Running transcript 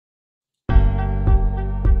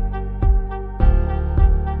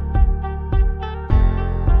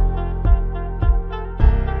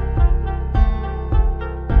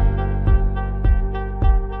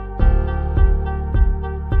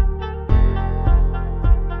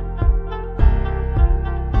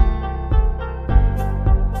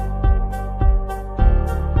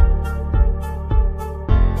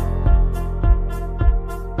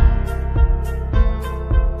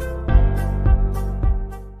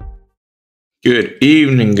Good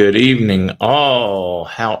evening, all.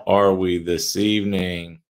 How are we this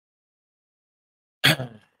evening?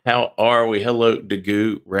 How are we? Hello,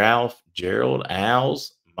 Dagu, Ralph, Gerald,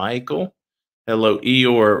 Al's, Michael. Hello,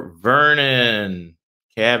 Eeyore, Vernon,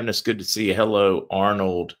 Cavness. Good to see you. Hello,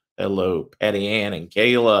 Arnold. Hello, Patty Ann and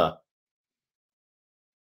Kayla.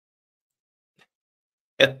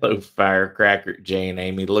 Hello, Firecracker, Jay and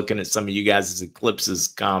Amy. Looking at some of you guys' Eclipses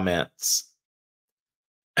comments.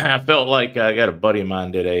 I felt like I got a buddy of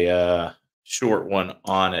mine did a short one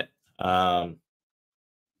on it.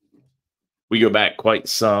 We go back quite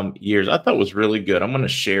some years. I thought it was really good. I'm going to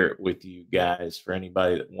share it with you guys for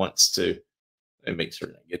anybody that wants to. Let me make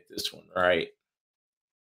certain I get this one right.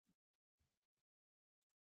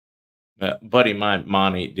 Buddy of mine,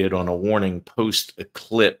 Monty, did on a warning post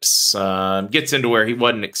eclipse. Gets into where he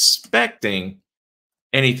wasn't expecting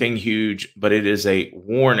anything huge, but it is a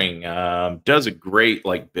warning. Does a great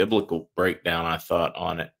biblical breakdown, I thought,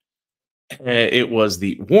 on it. It was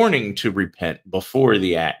the warning to repent before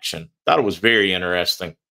the action. Thought it was very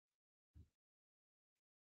interesting.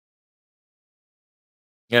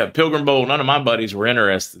 Yeah, Pilgrim Bowl, none of my buddies were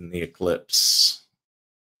interested in the eclipse.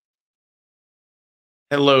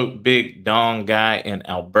 Hello, big dong guy in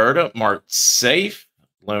Alberta. Marked safe.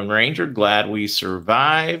 Lone Ranger, glad we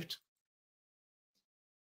survived.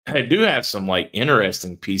 I do have some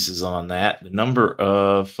interesting pieces on that. The number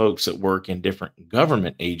of folks that work in different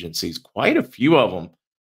government agencies, quite a few of them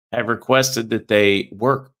have requested that they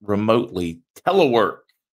work remotely, telework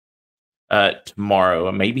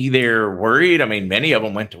tomorrow. Maybe they're worried. I mean, many of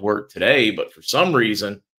them went to work today, but for some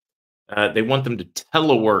reason, they want them to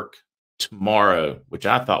telework tomorrow, which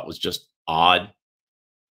I thought was just odd.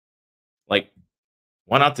 Like,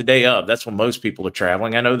 why not the day of? That's when most people are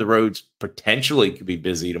traveling. I know the roads potentially could be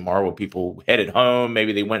busy tomorrow with people headed home.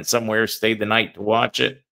 Maybe they went somewhere, stayed the night to watch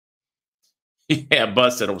it. Yeah,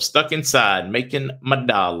 busted. I was stuck inside making my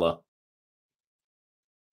dollar.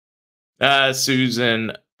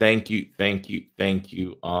 Susan, thank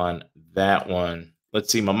you on that one.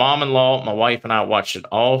 Let's see. My mom-in-law, my wife, and I watched it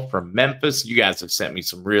all from Memphis. You guys have sent me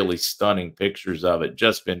some really stunning pictures of it.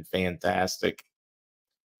 Just been fantastic.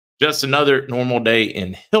 Just another normal day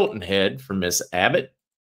in Hilton Head for Miss Abbott.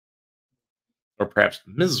 Or perhaps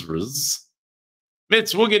Ms. Riz.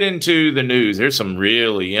 Mitz, we'll get into the news. There's some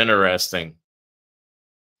really interesting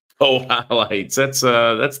cold highlights. That's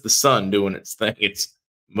the sun doing its thing. It's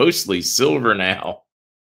mostly silver now.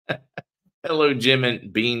 Hello, Jim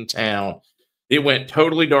in Beantown. It went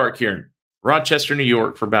totally dark here in Rochester, New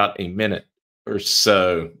York for about a minute or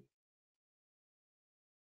so.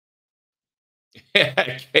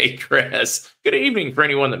 Hey, Chris. Good evening for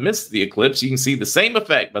anyone that missed the eclipse. You can see the same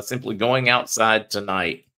effect by simply going outside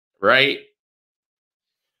tonight, right?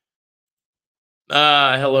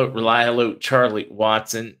 Hello, Rely. Hello, Charlie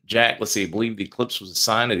Watson. Jack, let's see. I believe the eclipse was a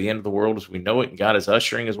sign of the end of the world as we know it, and God is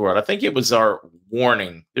ushering his world. I think it was our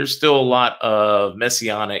warning. There's still a lot of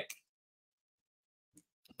messianic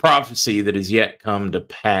prophecy that has yet come to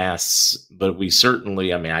pass, but we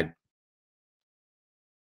certainly,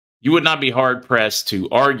 you would not be hard pressed to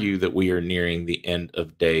argue that we are nearing the end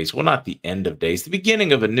of days. Well, not the end of days, the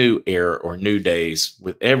beginning of a new era or new days.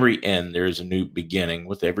 With every end, there is a new beginning.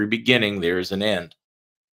 With every beginning, there is an end.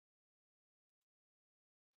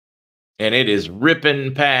 And it is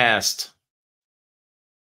ripping past.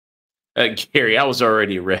 Gary, I was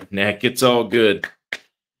already a redneck. It's all good.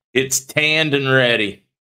 It's tanned and ready.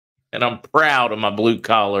 And I'm proud of my blue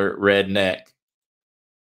collar redneck.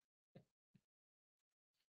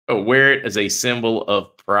 Oh, wear it as a symbol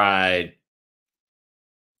of pride.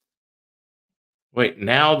 Wait,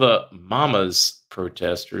 now the Mamas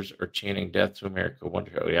protesters are chanting death to America. I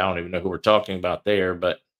don't even know who we're talking about there,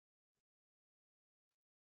 but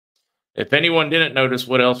if anyone didn't notice,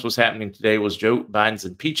 what else was happening today was Joe Biden's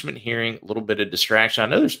impeachment hearing, a little bit of distraction. I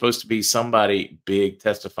know there's supposed to be somebody big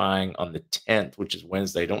testifying on the 10th, which is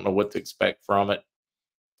Wednesday. Don't know what to expect from it.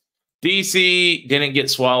 DC didn't get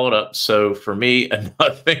swallowed up. So for me, a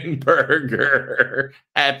nothing burger.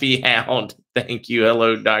 Happy Hound. Thank you.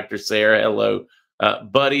 Hello, Dr. Sarah. Hello,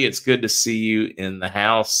 buddy. It's good to see you in the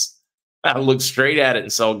house. I looked straight at it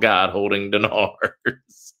and saw God holding Denars.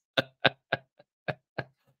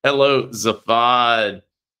 Hello, Zafad.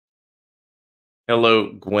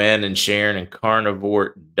 Hello, Gwen and Sharon and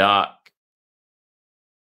Carnivore Doc.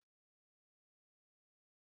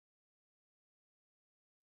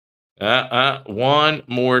 One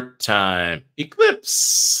more time.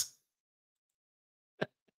 Eclipse.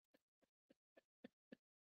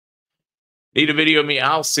 Need a video of me?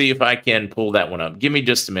 I'll see if I can pull that one up. Give me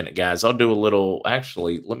just a minute, guys. I'll do a little.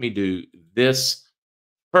 Actually, let me do this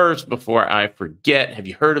First, before I forget, have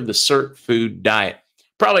you heard of the Sirt food diet?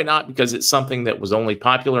 Probably not, because it's something that was only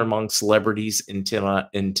popular among celebrities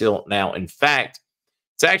until now. In fact,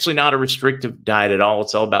 it's actually not a restrictive diet at all.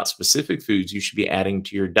 It's all about specific foods you should be adding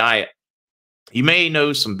to your diet. You may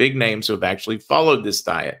know some big names who have actually followed this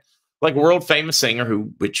diet, like a world famous singer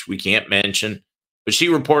which we can't mention, but she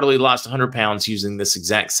reportedly lost 100 pounds using this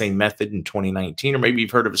exact same method in 2019. Or maybe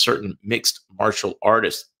you've heard of a certain mixed martial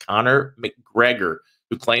artist, Conor McGregor,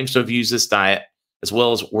 who claims to have used this diet, as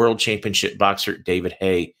well as world championship boxer David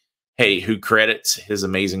Hay, who credits his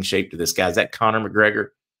amazing shape to this guy. Is that Conor McGregor?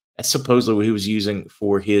 That's supposedly what he was using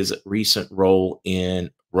for his recent role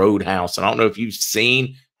in Roadhouse. And I don't know if you've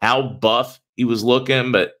seen how buff he was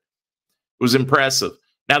looking, but it was impressive.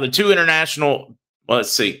 Now,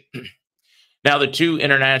 let's see. Now, the two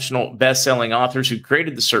international best-selling authors who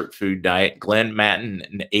created the Sirt food diet, Glenn Matten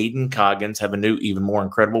and Aidan Coggins, have a new, even more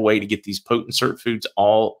incredible way to get these potent Sirt foods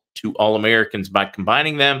to all Americans by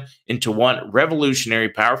combining them into one revolutionary,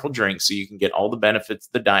 powerful drink, so you can get all the benefits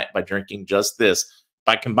of the diet by drinking just this.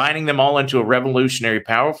 By combining them all into a revolutionary,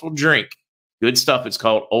 powerful drink, good stuff. It's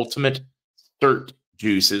called Ultimate Sirt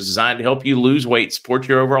Juice. It's designed to help you lose weight, support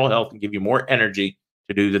your overall health, and give you more energy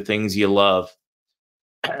to do the things you love.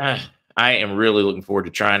 I am really looking forward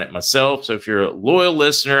to trying it myself. So if you're a loyal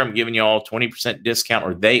listener, I'm giving you all 20% discount,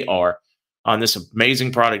 or they are, on this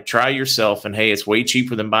amazing product. Try yourself. And hey, it's way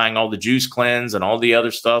cheaper than buying all the juice cleanse and all the other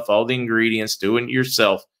stuff, all the ingredients. Doing it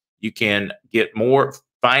yourself. You can get more,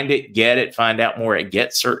 find it, get it, find out more at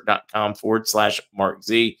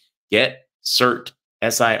getsirt.com/MarkZ. Get Sirt,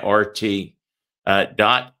 SIRT,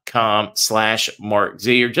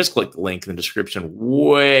 .com/MarkZ, or just click the link in the description.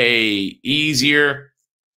 Way easier.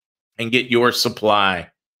 And get your supply.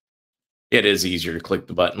 It is easier to click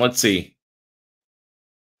the button. Let's see.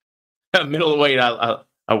 Middle of the weight, I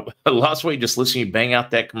lost weight just listening to you bang out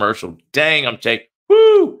that commercial. Dang, I'm taking.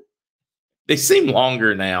 Woo! They seem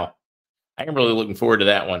longer now. I am really looking forward to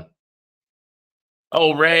that one.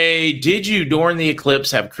 Oh, Ray, did you during the eclipse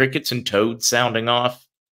have crickets and toads sounding off?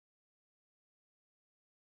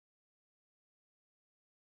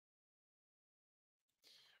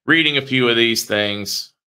 Reading a few of these things.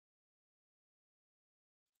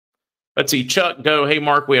 Let's see. Chuck, go. Hey,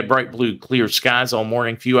 Mark, we had bright blue, clear skies all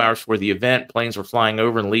morning. Few hours for the event. Planes were flying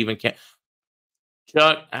over and leaving. Chuck,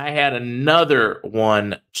 I had another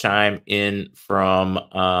one chime in from,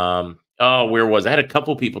 where was I? Had a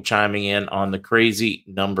couple people chiming in on the crazy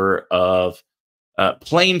number of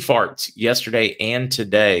plane farts yesterday and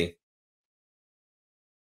today.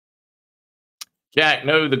 Jack,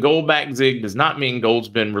 no, the gold back zig does not mean gold's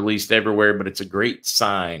been released everywhere, but it's a great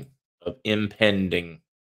sign of impending.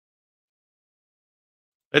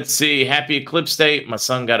 Let's see. Happy Eclipse Day. My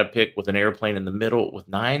son got a pic with an airplane in the middle with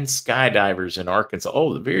 9 skydivers in Arkansas.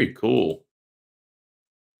 Oh, very cool.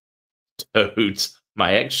 Toads.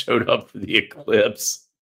 My ex showed up for the eclipse.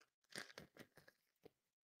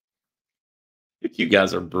 You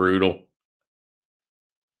guys are brutal.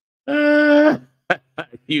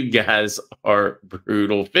 You guys are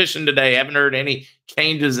brutal. Fishing today. Haven't heard any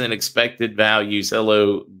changes in expected values.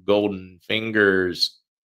 Hello, golden fingers.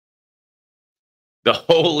 The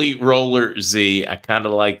Holy Roller Z. I kind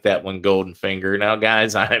of like that one, Golden Finger. Now,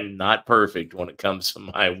 guys, I'm not perfect when it comes to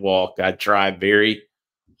my walk. I try very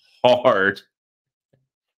hard.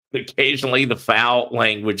 Occasionally, the foul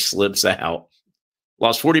language slips out.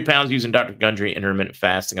 Lost 40 pounds using Dr. Gundry intermittent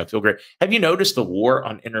fasting. I feel great. Have you noticed the war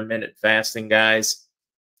on intermittent fasting, guys?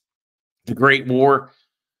 The Great War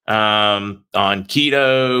on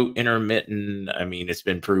keto, intermittent. I mean, it's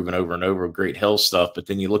been proven over and over, great health stuff. But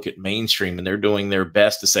then you look at mainstream and they're doing their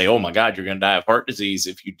best to say, oh my God, you're going to die of heart disease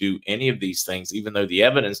if you do any of these things, even though the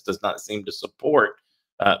evidence does not seem to support,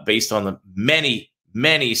 based on the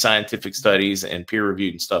many scientific studies and peer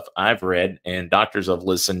reviewed and stuff I've read and doctors I've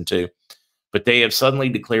listened to. But they have suddenly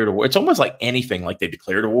declared a war. It's almost like anything, like they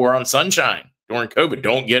declared a war on sunshine during COVID.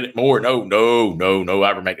 Don't get it more. No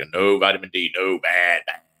ivermectin, no vitamin D, no bad.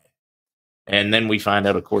 And then we find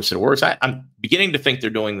out, of course, it works. I'm beginning to think they're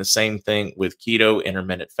doing the same thing with keto,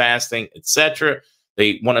 intermittent fasting, etc.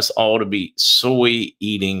 They want us all to be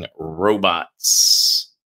soy-eating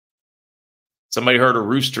robots. Somebody heard a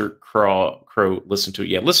rooster crow. Listen to it.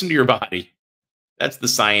 Yeah, listen to your body. That's the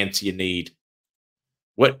science you need.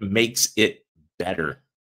 What makes it better?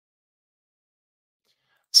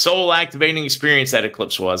 Soul activating experience that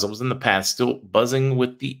eclipse was. I was in the past, still buzzing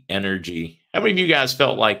with the energy. How many of you guys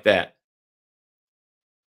felt like that?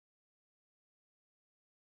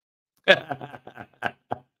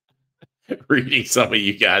 Reading some of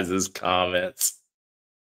you guys' comments.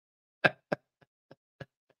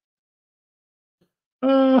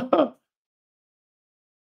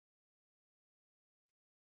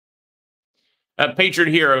 Patriot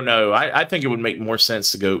Hero, no. I think it would make more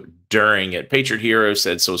sense to go during it. Patriot Hero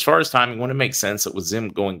said, so as far as timing, wouldn't it make sense that with them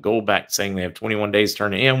going gold back saying they have 21 days to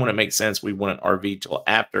turn it in, wouldn't it make sense we want an RV till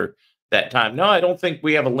after that time? No, I don't think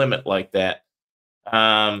we have a limit like that.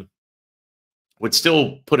 Would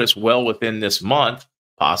still put us well within this month,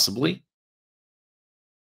 possibly.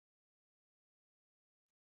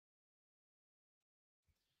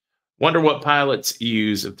 Wonder what pilots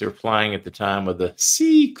use if they're flying at the time of the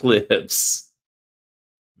sea clips.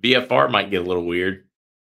 VFR might get a little weird.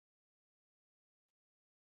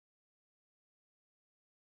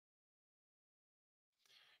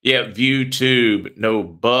 Yeah, ViewTube, no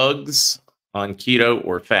bugs on keto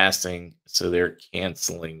or fasting, so they're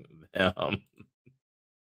canceling them.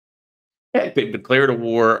 They've declared a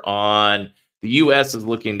war on the U.S. is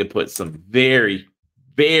looking to put some very,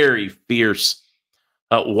 very fierce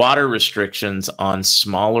water restrictions on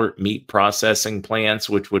smaller meat processing plants,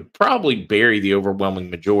 which would probably bury the overwhelming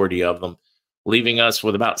majority of them, leaving us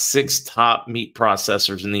with about 6 top meat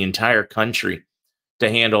processors in the entire country to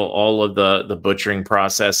handle all of the butchering,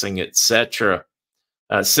 processing, etc.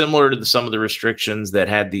 Similar to some of the restrictions that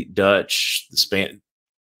had the Dutch,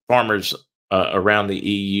 farmers around the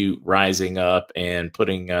EU rising up and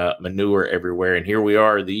putting manure everywhere. And here we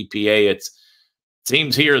are, the EPA. It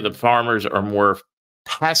seems here the farmers are more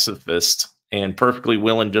pacifist and perfectly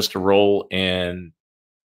willing just to roll and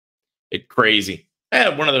it crazy.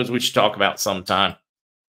 One of those we should talk about sometime.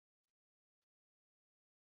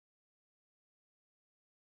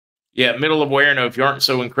 Yeah, middle of wear. No, if you aren't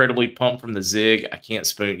so incredibly pumped from the Zig, I can't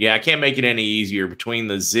spoon. Yeah, I can't make it any easier between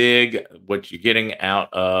the Zig, what you're getting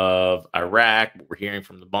out of Iraq, what we're hearing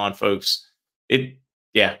from the Bond folks.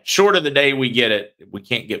 Yeah, short of the day we get it, we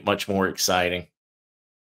can't get much more exciting.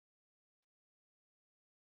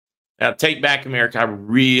 Now, Take Back America, I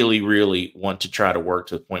really, really want to try to work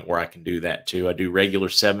to the point where I can do that too. I do regular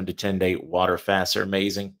 7 to 10 day water fasts. Are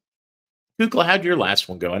amazing. Kukla, how'd your last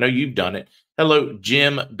one go? I know you've done it. Hello,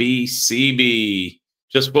 Jim BCB.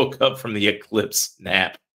 Just woke up from the eclipse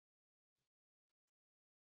nap.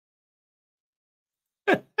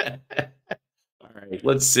 All right,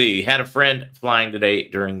 let's see. Had a friend flying today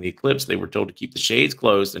during the eclipse. They were told to keep the shades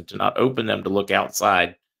closed and to not open them to look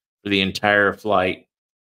outside for the entire flight.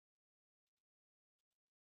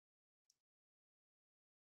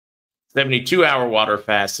 72-hour water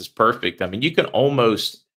fast is perfect. I mean, you can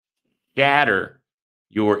almost shatter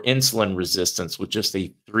your insulin resistance with just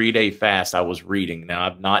a 3-day fast. I was reading. Now,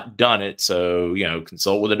 I've not done it, so,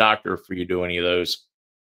 consult with a doctor if you do any of those.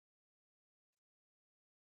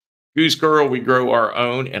 Goose Girl, we grow our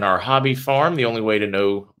own in our hobby farm. The only way to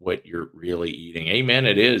know what you're really eating. Amen,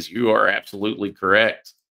 it is. You are absolutely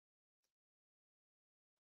correct.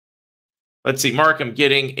 Let's see, Mark, I'm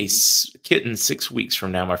getting a kitten 6 weeks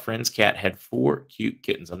from now. My friend's cat had 4 cute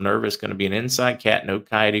kittens. I'm nervous. Going to be an inside cat. No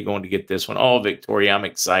coyote going to get this one. Oh, Victoria, I'm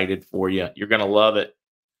excited for you. You're going to love it.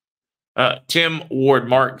 Tim Ward,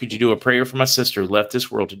 Mark, could you do a prayer for my sister who left this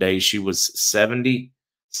world today? She was 77.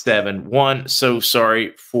 So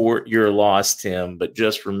sorry for your loss, Tim. But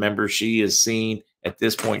just remember, she is seen, at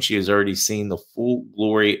this point, she has already seen the full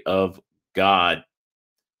glory of God.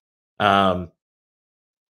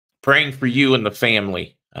 Praying for you and the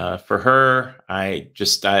family. For her, I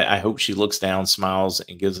hope she looks down, smiles,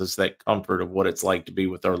 and gives us that comfort of what it's like to be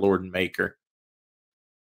with our Lord and Maker.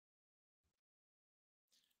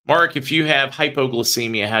 Mark, if you have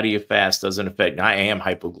hypoglycemia, how do you fast? Doesn't affect. I am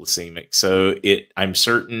hypoglycemic, so I'm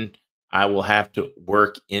certain I will have to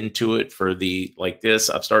work into it for like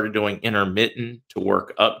this. I've started doing intermittent to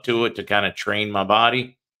work up to it to kind of train my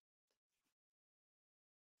body.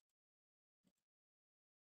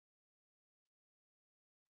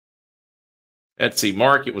 Let's see,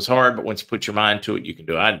 Mark, it was hard, but once you put your mind to it, you can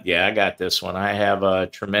do it. I got this one. I have a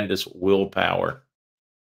tremendous willpower.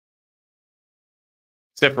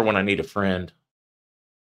 Except for when I need a friend.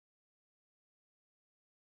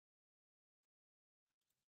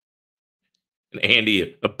 And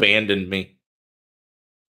Andy abandoned me.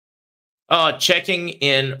 Checking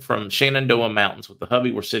in from Shenandoah Mountains with the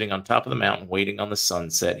hubby. We're sitting on top of the mountain waiting on the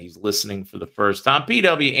sunset. He's listening for the first time.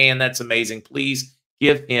 PW, and that's amazing. Please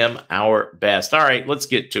give him our best. All right, let's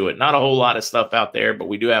get to it. Not a whole lot of stuff out there, but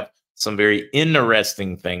we do have some very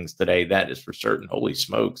interesting things today. That is for certain. Holy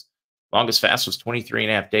smokes. Longest fast was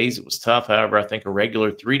 23.5 days. It was tough. However, I think a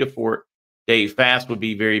regular 3 to 4 day fast would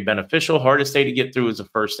be very beneficial. Hardest day to get through is the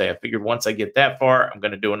first day. I figured once I get that far, I'm going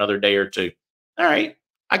to do another day or two. All right,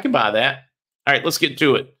 I can buy that. All right, let's get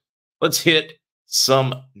to it. Let's hit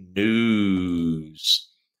some news.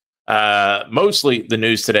 Mostly the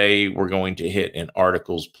news today we're going to hit in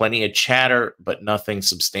articles. Plenty of chatter, but nothing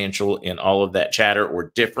substantial in all of that chatter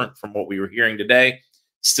or different from what we were hearing today.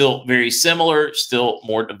 Still very similar, still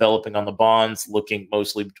more developing on the bonds, looking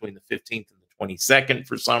mostly between the 15th and the 22nd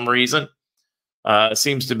for some reason.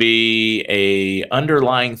 Seems to be a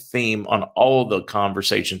underlying theme on all of the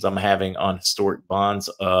conversations I'm having on historic bonds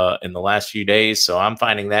in the last few days. So I'm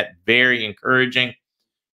finding that very encouraging.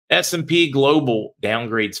 S&P Global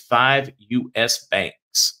downgrades 5 U.S.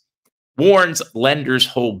 banks, warns lenders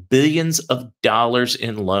hold billions of dollars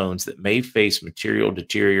in loans that may face material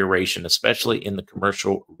deterioration, especially in the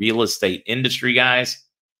commercial real estate industry, guys.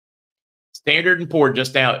 Standard & Poor's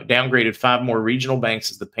just downgraded 5 more regional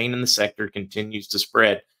banks as the pain in the sector continues to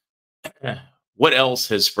spread. What else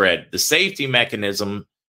has spread? The safety mechanism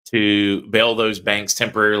to bail those banks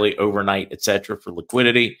temporarily overnight, etc., for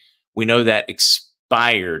liquidity. We know that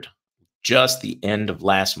expired just the end of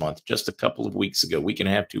last month, just a couple of weeks ago, week and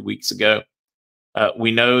a half, 2 weeks ago.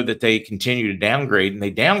 We know that they continue to downgrade, and they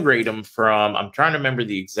downgrade them from, I'm trying to remember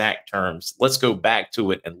the exact terms. Let's go back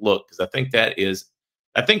to it and look, because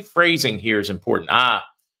I think phrasing here is important.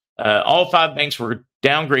 All 5 banks were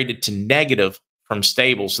downgraded to negative from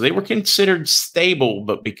stable. So they were considered stable,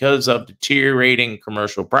 but because of deteriorating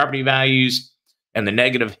commercial property values and the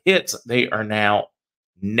negative hits, they are now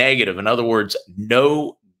negative. In other words,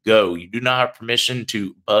 no go. You do not have permission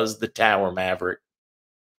to buzz the tower, Maverick.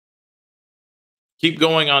 Keep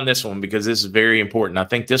going on this one because this is very important. I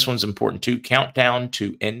think this one's important too. Countdown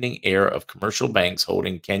to ending era of commercial banks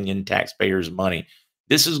holding Kenyan taxpayers' money.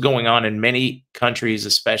 This is going on in many countries,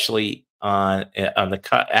 especially on the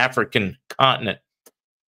African continent.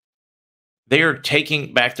 They are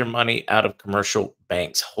taking back their money out of commercial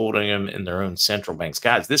banks, holding them in their own central banks.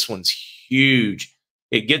 Guys, this one's huge.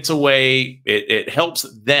 It gets away. It helps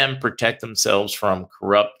them protect themselves from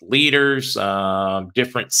corrupt leaders,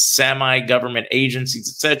 different semi-government agencies,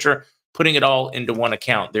 etc., putting it all into one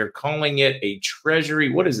account. They're calling it a treasury.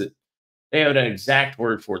 What is it? They have an exact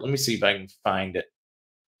word for it. Let me see if I can find it.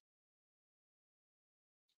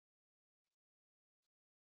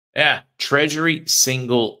 Yeah, treasury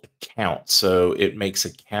single account. So it makes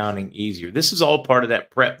accounting easier. This is all part of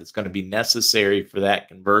that prep that's going to be necessary for that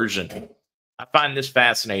conversion. I find this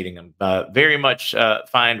fascinating. Very much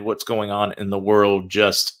find what's going on in the world.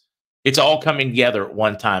 Just, it's all coming together at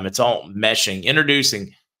one time. It's all meshing.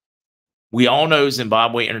 Introducing, we all know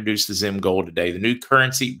Zimbabwe introduced the Zim Gold today, the new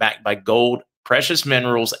currency backed by gold, precious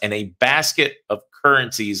minerals, and a basket of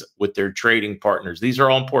currencies with their trading partners. These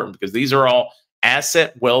are all important because these are all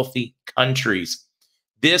asset wealthy countries.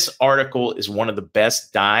 This article is one of the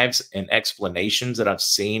best dives and explanations that I've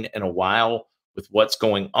seen in a while with what's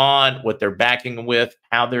going on, what they're backing with,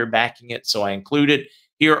 how they're backing it. So I included,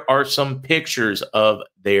 here are some pictures of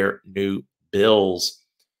their new bills.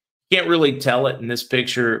 Can't really tell it in this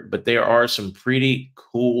picture, but there are some pretty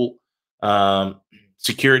cool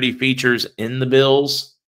security features in the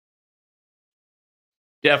bills.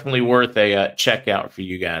 Definitely worth a check out for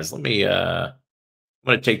you guys. Let me I'm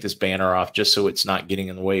going to take this banner off just so it's not getting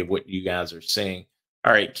in the way of what you guys are seeing.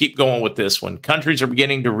 All right, keep going with this one. Countries are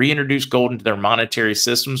beginning to reintroduce gold into their monetary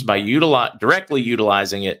systems by directly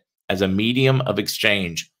utilizing it as a medium of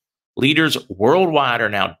exchange. Leaders worldwide are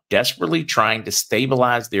now desperately trying to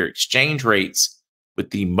stabilize their exchange rates with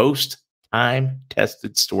the most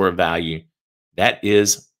time-tested store of value. That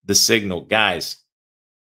is the signal. Guys,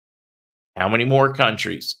 how many more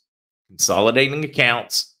countries consolidating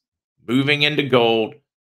accounts, moving into gold,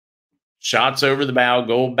 shots over the bow,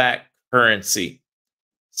 gold-backed currency?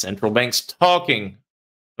 Central banks talking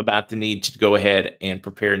about the need to go ahead and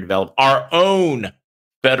prepare and develop our own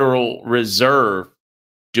Federal Reserve,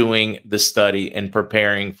 doing the study and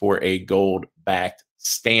preparing for a gold-backed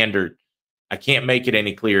standard. I can't make it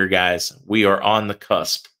any clearer, guys. We are on the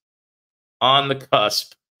cusp. On the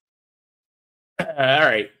cusp. All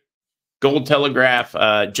right. Gold Telegraph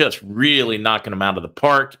just really knocking them out of the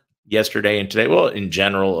park yesterday and today. Well, in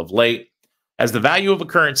general, of late. As the value of a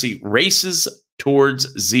currency races towards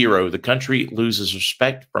zero, the country loses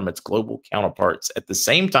respect from its global counterparts. At the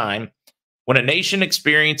same time, when a nation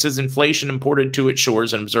experiences inflation imported to its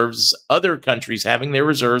shores and observes other countries having their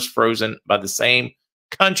reserves frozen by the same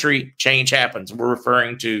country, change happens. We're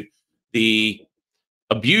referring to the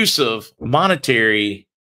abusive monetary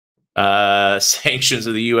sanctions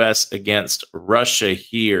of the U.S. against Russia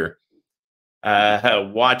here.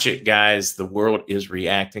 Watch it, guys. The world is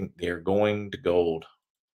reacting. They're going to gold.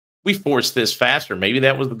 We forced this faster. Maybe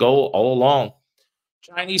that was the goal all along.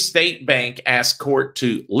 Chinese state bank asked court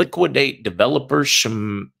to liquidate developer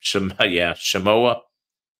Shimoa.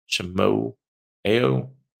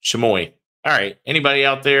 Shimoa. All right. Anybody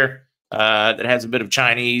out there that has a bit of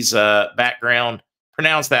Chinese background,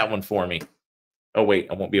 pronounce that one for me. Oh, wait,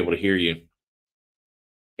 I won't be able to hear you.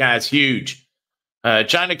 Guys, huge.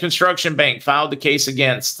 China Construction Bank filed the case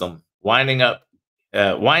against them, winding up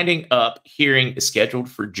hearing is scheduled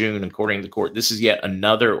for June, according to the court. This is yet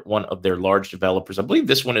another one of their large developers. I believe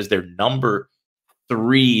this one is their number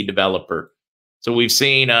 3 developer. So we've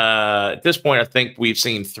seen, at this point, I think we've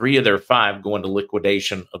seen 3 of their 5 go into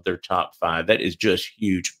liquidation of their top 5. That is just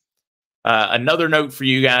huge. Another note for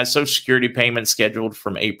you guys, Social Security payments scheduled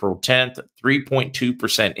from April 10th,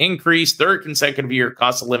 3.2% increase, 3rd consecutive year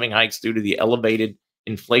cost of living hikes due to the elevated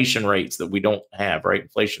inflation rates that we don't have, right?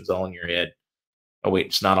 Inflation's all in your head. Oh, wait,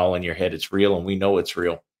 it's not all in your head. It's real, and we know it's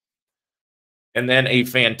real. And then a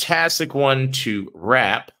fantastic one to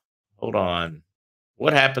wrap. Hold on.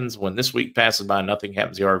 What happens when this week passes by and nothing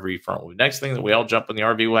happens to the RV front? Well, the next thing that we all jump in the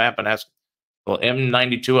RV will happen. Ask, well,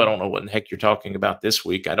 M92, I don't know what the heck you're talking about this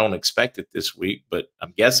week. I don't expect it this week, but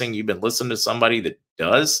I'm guessing you've been listening to somebody that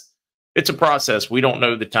does. It's a process. We don't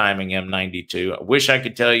know the timing, M92. I wish I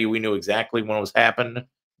could tell you we knew exactly when it was happening.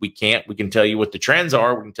 We can't. We can tell you what the trends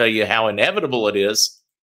are. We can tell you how inevitable it is.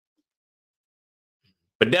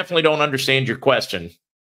 But definitely don't understand your question.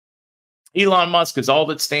 Elon Musk is all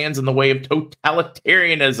that stands in the way of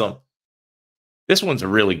totalitarianism. This one's a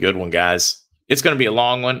really good one, guys. It's going to be a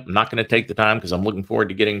long one. I'm not going to take the time because I'm looking forward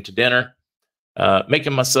to getting to dinner.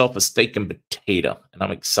 Making myself a steak and potato, and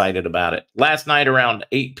I'm excited about it. Last night around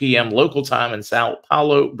 8 p.m. local time in Sao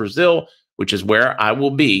Paulo, Brazil, which is where I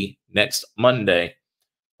will be next Monday.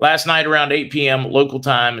 Last night around 8 p.m. local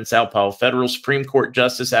time in Sao Paulo, Federal Supreme Court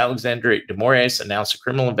Justice Alexandre de Moraes announced a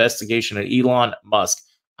criminal investigation of Elon Musk.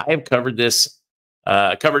 I have covered this,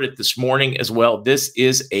 covered it this morning as well. This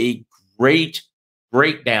is a great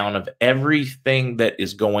breakdown of everything that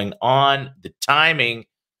is going on, the timing,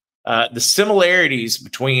 the similarities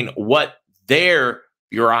between what their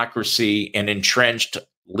bureaucracy and entrenched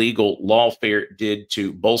legal lawfare did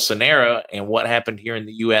to Bolsonaro and what happened here in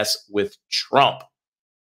the U.S. with Trump.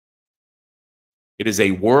 It is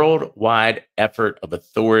a worldwide effort of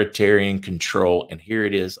authoritarian control, and here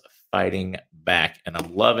it is fighting back, and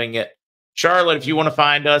I'm loving it. Charlotte, if you want to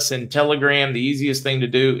find us in Telegram, the easiest thing to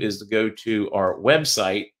do is to go to our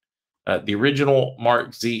website, the original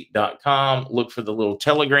MarkZ.com, look for the little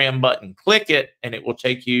Telegram button, click it, and it will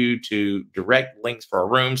take you to direct links for our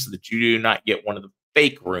rooms so that you do not get one of the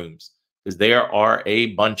fake rooms, because there are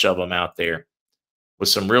a bunch of them out there with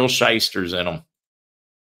some real shysters in them.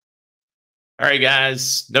 All right,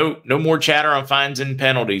 guys, no more chatter on fines and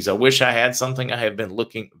penalties. I wish I had something. I have been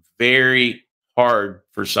looking very hard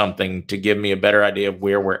for something to give me a better idea of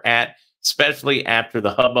where we're at, especially after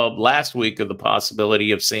the hubbub last week of the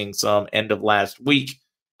possibility of seeing some end of last week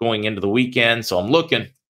going into the weekend. So I'm looking,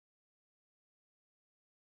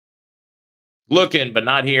 but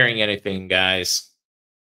not hearing anything, guys.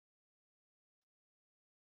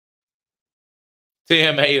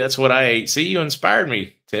 Tim, hey, that's what I ate. See, you inspired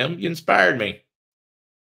me, Tim. You inspired me.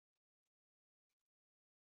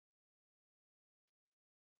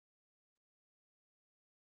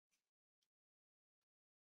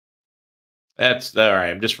 That's all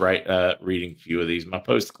right. I'm just reading a few of these. My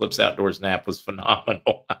post clips outdoors nap was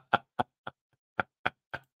phenomenal.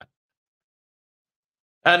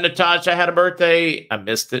 Natasha had a birthday. I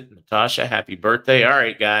missed it. Natasha, happy birthday. All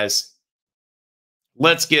right, guys.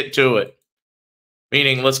 Let's get to it.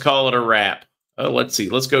 Meaning, let's call it a wrap. Oh, let's see.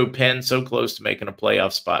 Let's go Penn so close to making a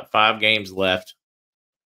playoff spot. 5 games left.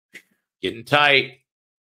 Getting tight.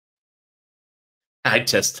 High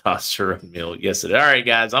testosterone meal. Yes, it is. All right,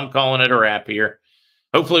 guys. I'm calling it a wrap here.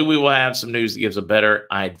 Hopefully, we will have some news that gives a better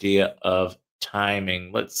idea of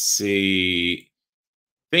timing. Let's see.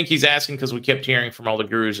 I think he's asking because we kept hearing from all the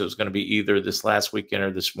gurus it was going to be either this last weekend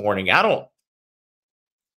or this morning.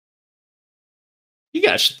 You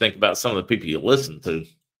guys should think about some of the people you listen to.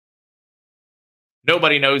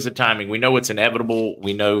 Nobody knows the timing. We know it's inevitable.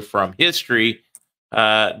 We know from history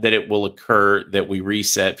that it will occur, that we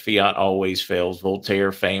reset. Fiat always fails.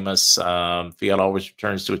 Voltaire famous. Fiat always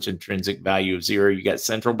returns to its intrinsic value of 0. You got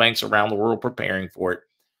central banks around the world preparing for it.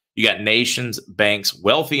 You got nations, banks,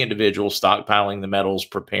 wealthy individuals stockpiling the metals,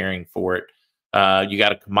 preparing for it. You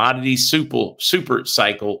got a commodity super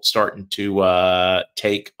cycle starting to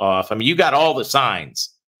take off. I mean, you got all the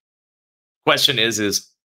signs. Question is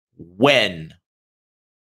when?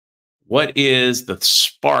 What is the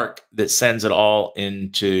spark that sends it all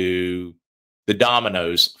into the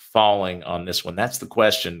dominoes falling on this one? That's the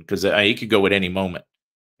question, because it could go at any moment.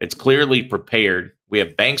 It's clearly prepared. We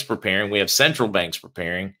have banks preparing. We have central banks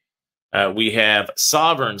preparing. We have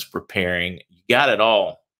sovereigns preparing. You got it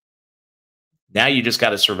all. Now you just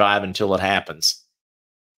got to survive until it happens.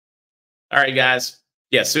 All right, guys.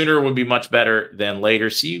 Yeah, sooner would be much better than later.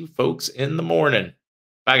 See you folks in the morning.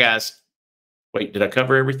 Bye, guys. Wait, did I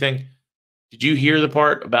cover everything? Did you hear the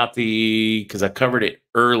part about because I covered it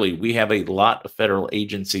early. We have a lot of federal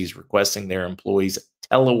agencies requesting their employees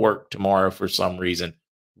telework tomorrow for some reason.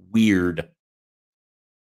 Weird.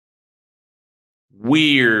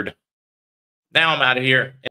 Weird. Now I'm out of here.